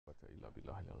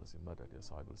العظيم مدد يا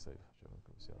صاحب السيف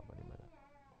يا رباني مدد.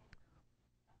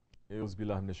 أعوذ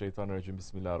بالله من الشيطان الرجيم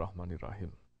بسم الله الرحمن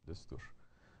الرحيم.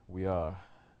 We are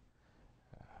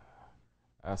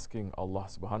asking Allah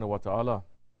subhanahu wa ta'ala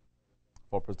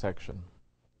for protection,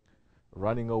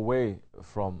 running away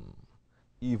from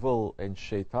evil and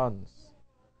shaitanic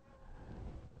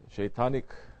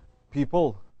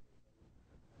people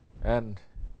and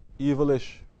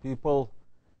evilish people,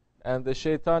 and the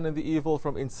shaitan and the evil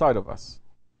from inside of us,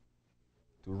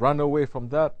 to run away from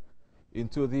that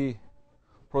into the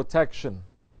protection,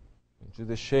 into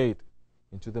the shade,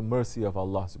 into the mercy of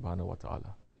Allah subhanahu wa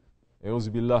ta'ala. A'udhu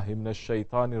billahi minash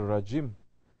shaitanir rajim.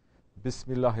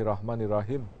 Bismillahir rahmanir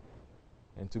rahim.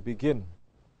 And to begin,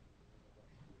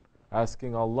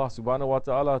 asking Allah subhanahu wa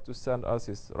ta'ala to send us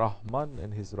His Rahman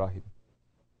and His Rahim.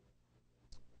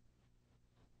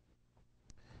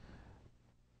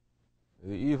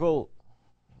 The evil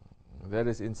that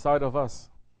is inside of us,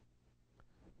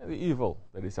 and the evil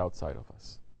that is outside of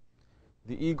us.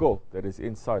 The ego that is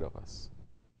inside of us,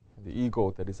 and the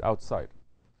ego that is outside.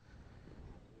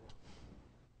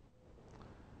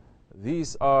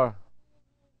 These are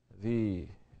the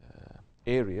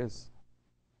areas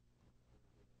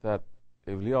that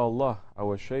Awliya Allah,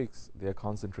 our Shaykhs, they are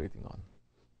concentrating on.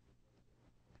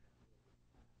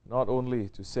 Not only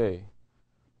to say,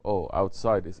 oh,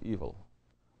 outside is evil,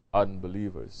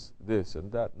 unbelievers, this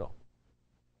and that, no.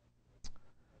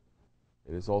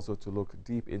 It is also to look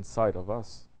deep inside of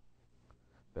us,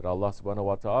 that Allah subhanahu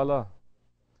wa ta'ala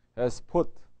has put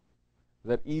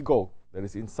that ego that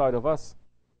is inside of us,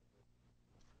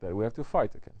 that we have to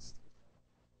fight against.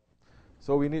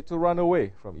 So we need to run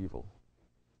away from evil.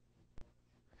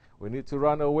 We need to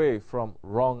run away from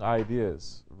wrong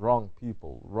ideas, wrong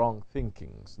people, wrong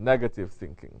thinkings, negative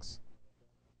thinkings,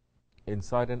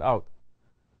 inside and out.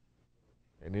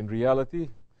 And in reality,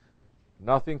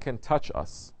 nothing can touch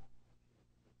us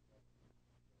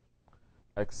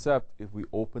except if we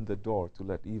open the door to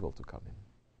let evil to come in.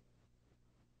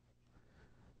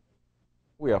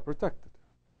 We are protected.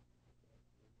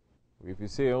 If you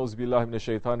say, A'udhu billahi minash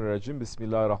shaitanir rajim,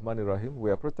 Bismillahir rahmanir rahim,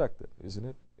 we are protected, isn't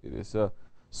it? It is a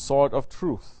sword of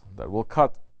truth that will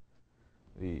cut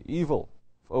the evil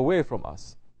away from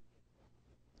us.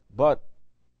 But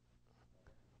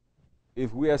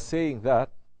if we are saying that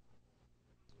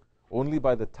only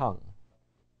by the tongue,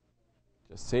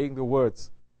 just saying the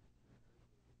words,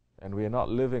 and we are not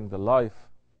living the life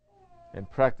and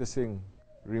practicing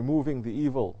removing the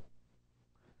evil,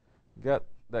 get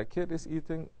that kid is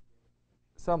eating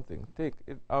something, take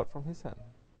it out from his hand.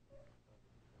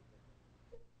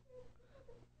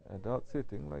 Adult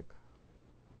sitting like,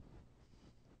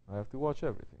 I have to watch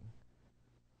everything.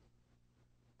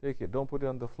 Take it, don't put it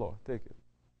on the floor, take it.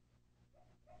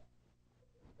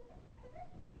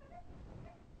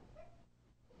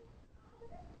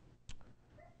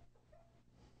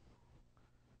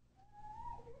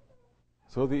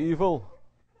 So the evil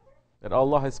that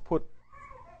Allah has put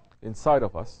inside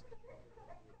of us,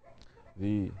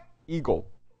 the ego,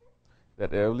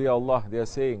 that awliya Allah, they are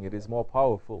saying it is more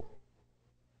powerful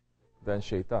than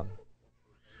shaitan.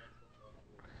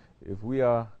 If we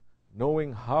are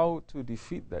knowing how to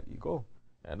defeat that ego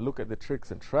and look at the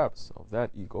tricks and traps of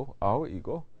that ego, our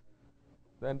ego,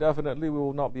 then definitely we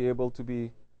will not be able to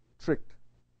be tricked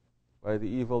by the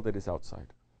evil that is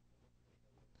outside.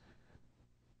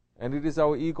 And it is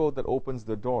our ego that opens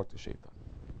the door to shaitan.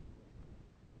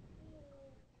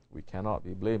 We cannot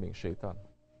be blaming shaitan.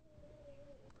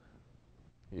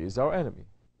 He is our enemy.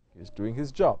 He is doing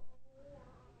his job.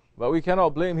 But we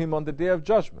cannot blame him on the day of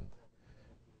judgment,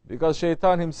 because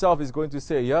shaitan himself is going to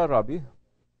say, Ya Rabbi,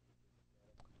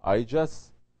 I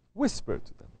just whispered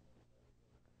to them.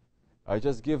 I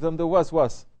just give them the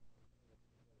waswas.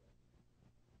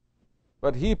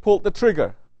 But he pulled the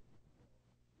trigger.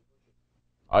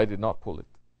 I did not pull it.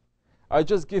 I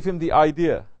just give him the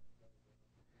idea.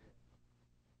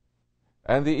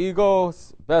 And the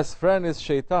ego's best friend is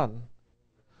shaitan.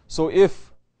 So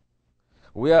if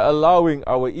we are allowing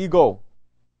our ego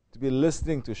to be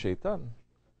listening to shaitan,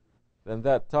 then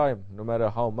that time, no matter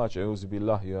how much A'udhu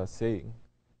Billah you are saying,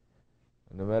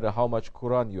 no matter how much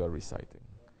Quran you are reciting,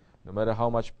 no matter how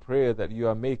much prayer that you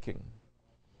are making,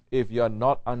 if you are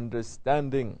not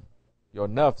understanding your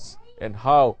nafs and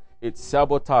how it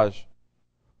sabotages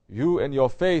you and your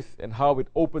faith and how it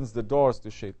opens the doors to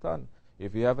shaitan,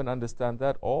 if you haven't understand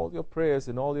that, all your prayers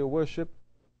and all your worship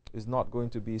is not going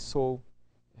to be so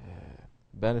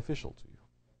beneficial to you.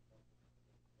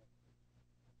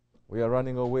 We are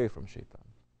running away from shaitan,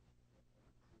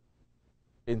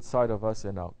 inside of us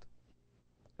and out.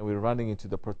 And we're running into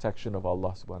the protection of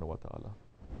Allah subhanahu wa ta'ala.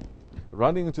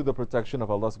 Running into the protection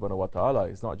of Allah subhanahu wa ta'ala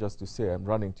is not just to say, I'm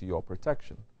running to your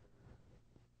protection.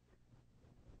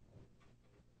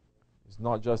 It's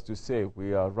not just to say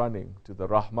we are running to the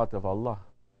rahmat of Allah.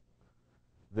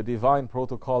 The divine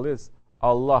protocol is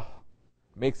Allah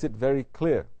makes it very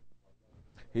clear.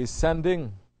 He's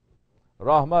sending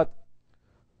rahmat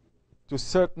to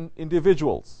certain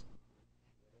individuals,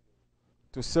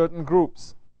 to certain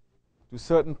groups, to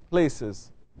certain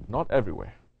places, not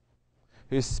everywhere.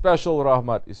 His special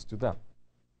rahmat is to them.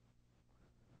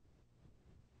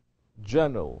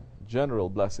 General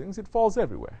blessings, it falls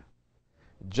everywhere.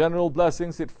 General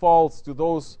blessings, it falls to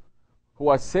those who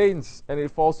are saints, and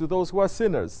it falls to those who are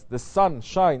sinners. The sun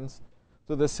shines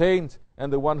to the saint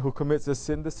and the one who commits a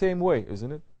sin the same way,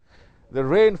 isn't it? The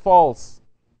rain falls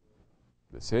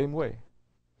the same way.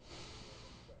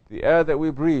 The air that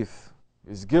we breathe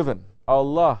is given.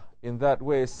 Allah in that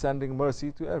way is sending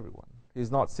mercy to everyone. He's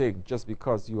not saying just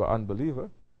because you are unbeliever,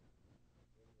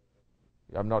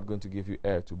 I'm not going to give you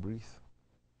air to breathe.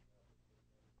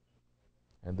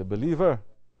 And the believer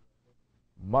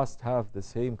must have the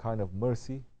same kind of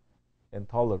mercy and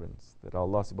tolerance that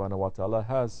Allah subhanahu wa ta'ala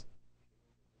has.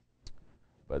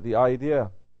 But the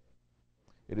idea,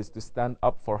 it is to stand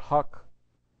up for haqq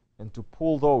and to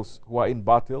pull those who are in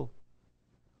batil,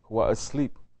 who are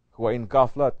asleep, who are in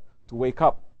ghaflat, to wake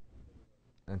up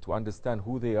and to understand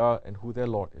who they are and who their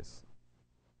Lord is.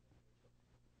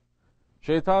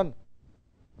 Shaitan,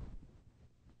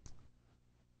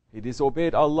 he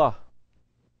disobeyed Allah.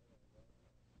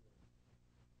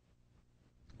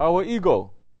 Our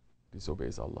ego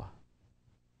disobeys Allah.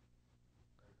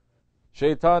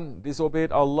 Shaitan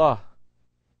disobeyed Allah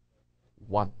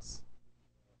once.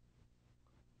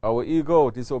 Our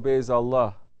ego disobeys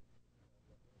Allah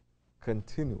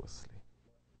continuously.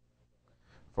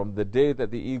 From the day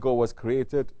that the ego was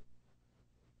created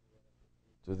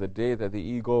to the day that the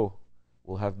ego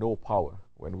will have no power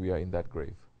when we are in that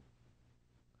grave.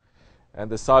 And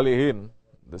the salihin,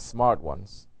 the smart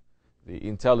ones, the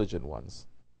intelligent ones,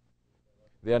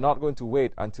 they are not going to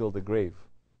wait until the grave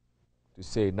to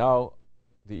say, now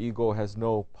the ego has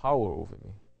no power over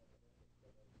me.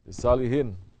 The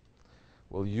salihin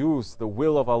will use the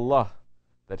will of Allah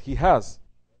that He has,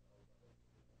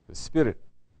 the spirit,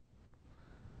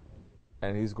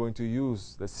 and He's going to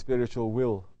use the spiritual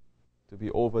will to be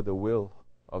over the will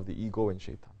of the ego and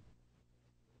shaitan.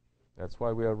 That's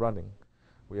why we are running.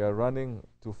 We are running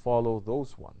to follow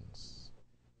those ones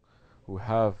who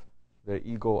have their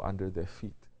ego under their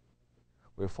feet.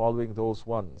 We're following those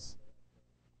ones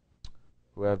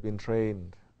who have been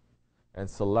trained and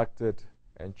selected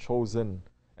and chosen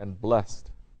and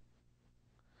blessed.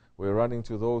 We're running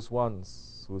to those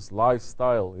ones whose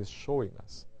lifestyle is showing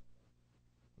us,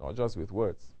 not just with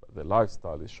words, but the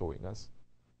lifestyle is showing us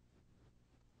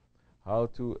how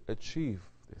to achieve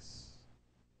this,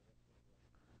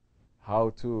 how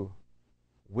to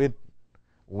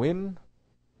win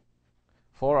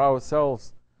for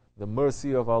ourselves the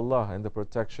mercy of Allah and the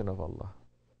protection of Allah,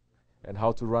 and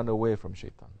how to run away from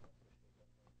shaitan.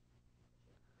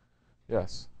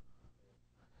 Yes,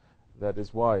 that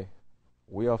is why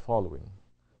we are following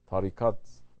tariqat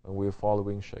and we are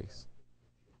following shaykhs.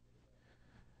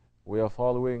 We are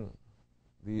following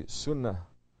the sunnah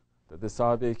that the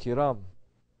Sahabe Kiram,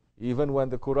 even when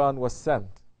the Quran was sent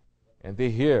and they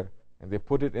hear and they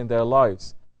put it in their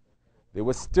lives, they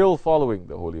were still following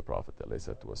the Holy Prophet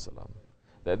ﷺ.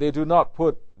 That they do not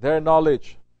put their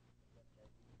knowledge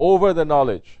over the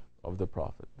knowledge of the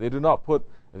Prophet. They do not put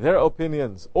their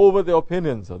opinions over the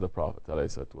opinions of the Prophet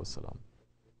ﷺ.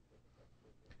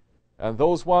 And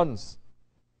those ones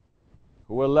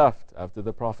who were left after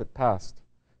the Prophet passed,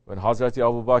 when Hazrat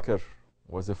Abu Bakr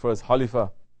was the first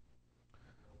Khalifah,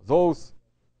 those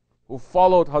who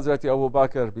followed Hazrat Abu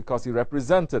Bakr because he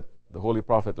represented the Holy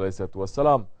Prophet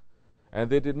ﷺ, and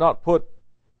they did not put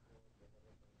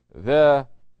their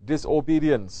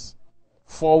disobedience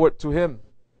forward to him,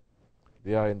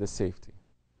 they are in the safety.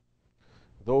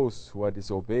 Those who are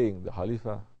disobeying the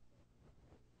Khalifah,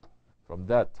 from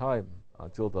that time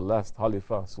until the last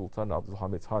Khalifah, Sultan Abdul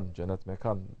Hamid Khan, Janat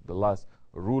Mekan, the last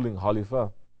ruling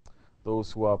Khalifah,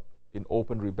 those who are in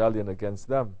open rebellion against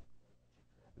them,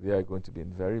 they are going to be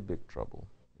in very big trouble.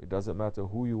 It doesn't matter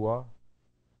who you are,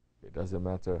 it doesn't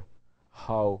matter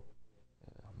how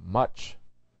much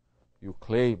you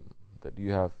claim that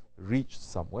you have reached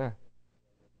somewhere.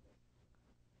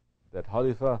 That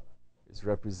Khalifah is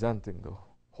representing the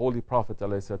Holy Prophet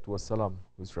ﷺ,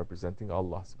 who is representing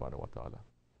Allah subhanahu wa ta'ala.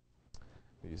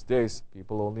 These days,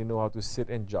 people only know how to sit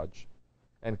and judge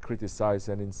and criticize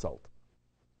and insult.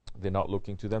 They're not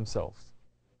looking to themselves.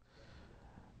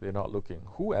 They're not looking,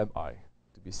 who am I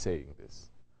to be saying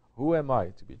this? Who am I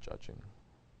to be judging?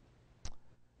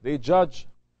 They judge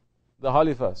the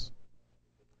Khalifas.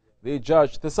 They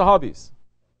judge the Sahabis.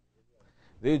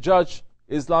 They judge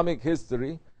Islamic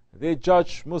history. They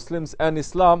judge Muslims and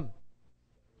Islam.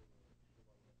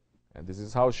 And this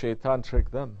is how Shaitan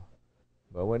tricked them.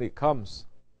 But when it comes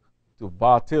to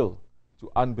batil,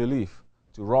 to unbelief,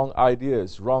 to wrong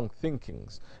ideas, wrong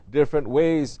thinkings, different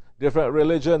ways, different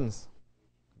religions,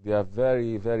 they are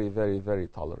very, very, very, very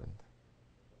tolerant.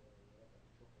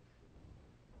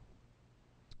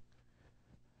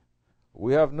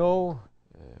 We have no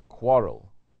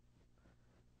quarrel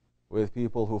with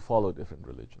people who follow different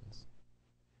religions.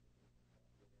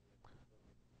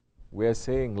 We are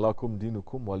saying, Lakum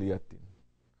dinukum waliyatin.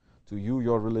 To you,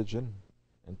 your religion,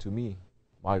 and to me,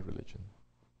 my religion.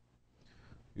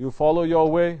 You follow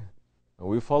your way, and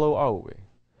we follow our way.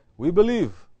 We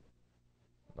believe.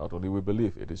 Not only we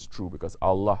believe, it is true because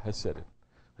Allah has said it.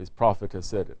 His Prophet has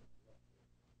said it.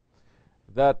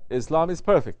 That Islam is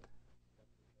perfect.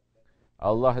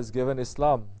 Allah has given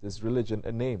Islam, this religion,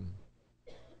 a name.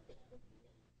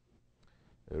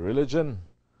 The religion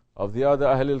of the other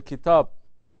Ahlul Kitab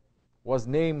was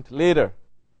named later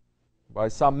by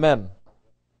some men.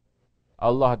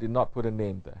 Allah did not put a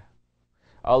name there.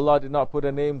 Allah did not put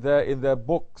a name there in their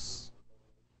books.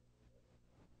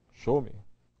 Show me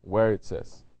where it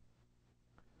says.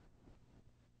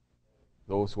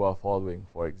 Those who are following,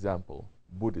 for example,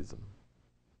 Buddhism,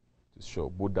 to show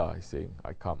Buddha is saying,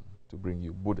 I come to bring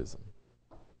you Buddhism.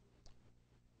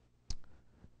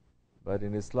 But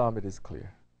in Islam it is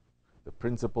clear. The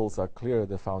principles are clear,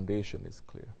 the foundation is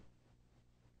clear.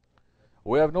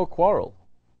 We have no quarrel.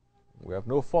 We have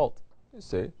no fault. You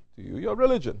say, to you, your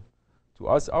religion. To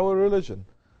us, our religion.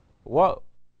 What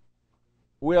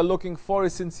we are looking for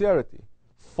is sincerity.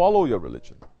 Follow your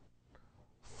religion.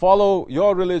 Follow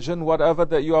your religion, whatever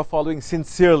that you are following,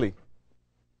 sincerely.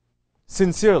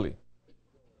 Sincerely.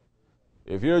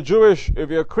 If you're Jewish, if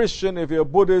you're Christian, if you're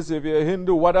Buddhist, if you're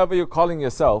Hindu, whatever you're calling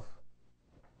yourself,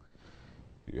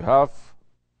 you have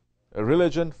a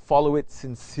religion, follow it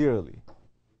sincerely.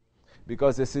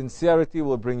 Because the sincerity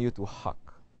will bring you to haqq.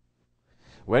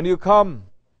 When you come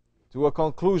to a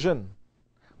conclusion,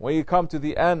 when you come to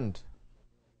the end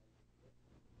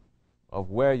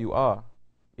of where you are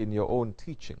in your own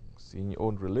teachings, in your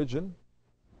own religion,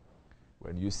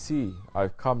 when you see,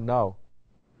 I've come now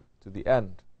to the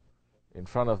end, in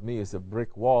front of me is a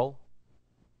brick wall,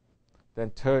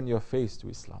 then turn your face to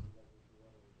Islam.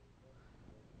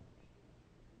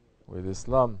 With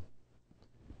Islam,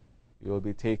 you will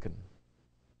be taken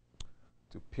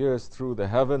to pierce through the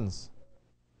heavens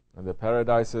and the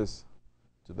paradises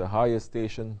to the highest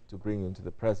station to bring you into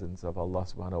the presence of Allah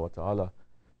subhanahu wa ta'ala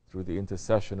through the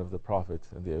intercession of the Prophet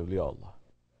and the awliya Allah.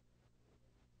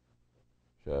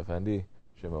 Shaykh Effendi,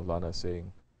 Shaykh Mawlana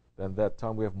saying, then that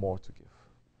time we have more to give.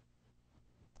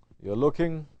 You're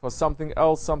looking for something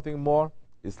else, something more,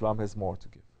 Islam has more to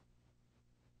give.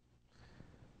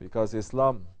 Because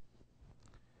Islam,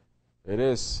 it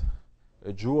is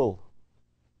a jewel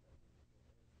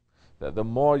that the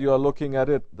more you are looking at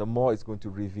it, the more it's going to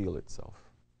reveal itself.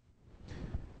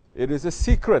 It is a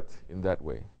secret in that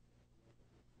way.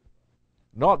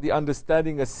 Not the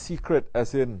understanding a secret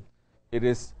as in it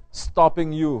is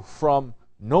stopping you from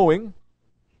knowing.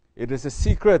 It is a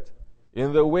secret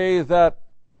in the way that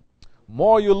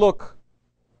more you look,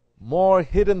 more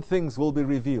hidden things will be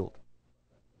revealed.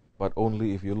 But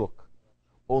only if you look,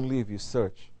 only if you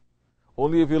search,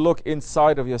 only if you look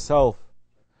inside of yourself,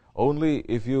 only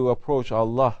if you approach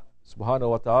Allah subhanahu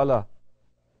wa ta'ala,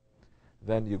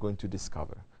 then you're going to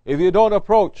discover. If you don't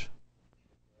approach,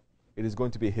 it is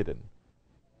going to be hidden.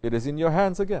 It is in your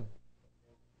hands again.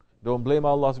 Don't blame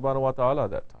Allah subhanahu wa ta'ala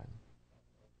that time.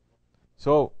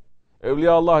 So,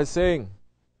 awliya Allah is saying,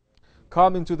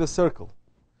 come into the circle.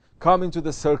 Come into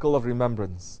the circle of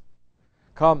remembrance.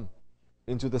 Come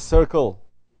into the circle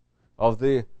of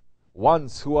the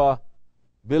ones who are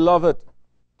beloved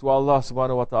to Allah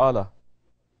subhanahu wa ta'ala.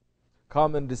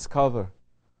 Come and discover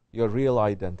your real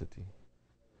identity.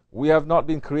 We have not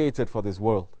been created for this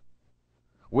world.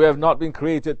 We have not been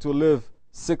created to live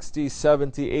 60,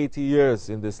 70, 80 years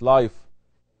in this life.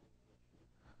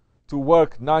 To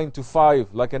work 9 to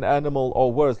 5 like an animal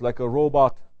or worse, like a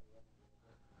robot.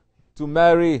 To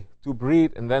marry, to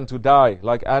breed, and then to die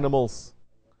like animals.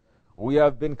 We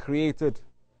have been created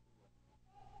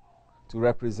to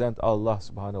represent Allah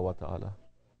subhanahu wa ta'ala.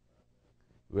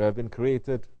 We have been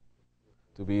created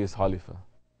to be His Khalifah.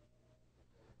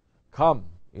 Come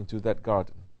into that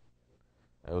garden.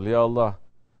 Awliya Allah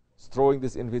is throwing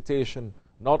this invitation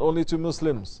not only to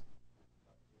Muslims,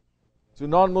 to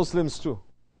non-Muslims too,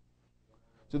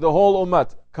 to the whole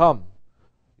ummah, come.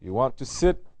 You want to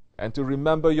sit and to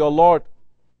remember your Lord?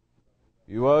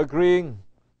 You are agreeing?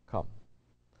 Come.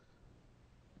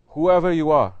 Whoever you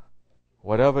are,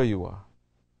 whatever you are,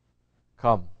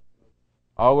 come.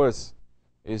 Ours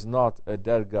is not a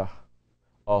dergah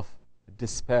of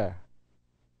despair.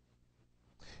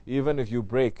 Even if you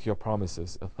break your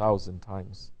promises 1,000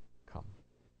 times, come.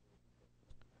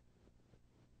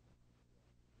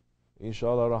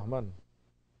 Inshallah Rahman,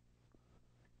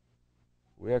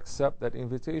 we accept that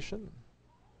invitation.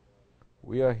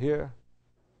 We are here,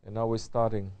 and now we're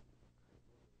starting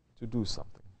to do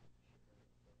something,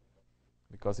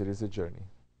 because it is a journey.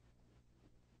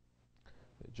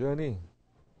 A journey.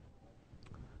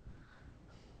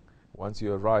 Once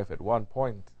you arrive at one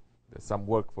point, there's some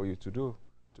work for you to do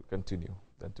to continue,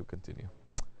 then to continue.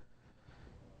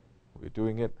 We're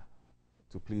doing it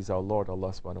to please our Lord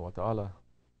Allah subhanahu wa ta'ala.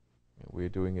 We're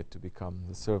doing it to become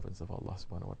the servants of Allah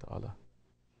subhanahu wa ta'ala.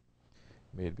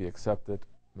 May it be accepted.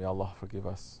 May Allah forgive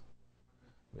us.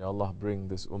 May Allah bring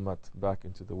this ummah back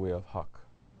into the way of haqq.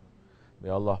 May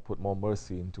Allah put more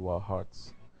mercy into our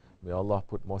hearts. May Allah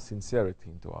put more sincerity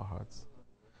into our hearts.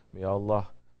 May Allah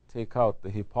take out the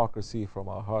hypocrisy from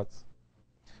our hearts.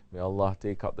 May Allah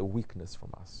take out the weakness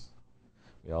from us.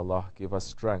 May Allah give us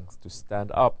strength to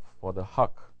stand up for the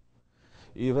haqq,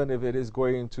 even if it is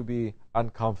going to be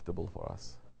uncomfortable for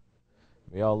us.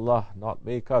 May Allah not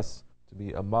make us to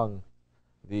be among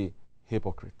the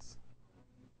hypocrites.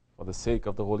 For the sake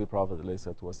of the Holy Prophet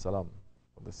ﷺ,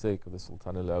 for the sake of the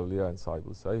Sultan al-Awliya and Sahib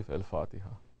al-Saif, al-Fatiha.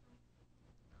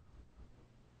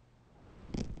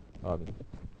 Ameen.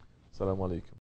 Assalamu alaikum.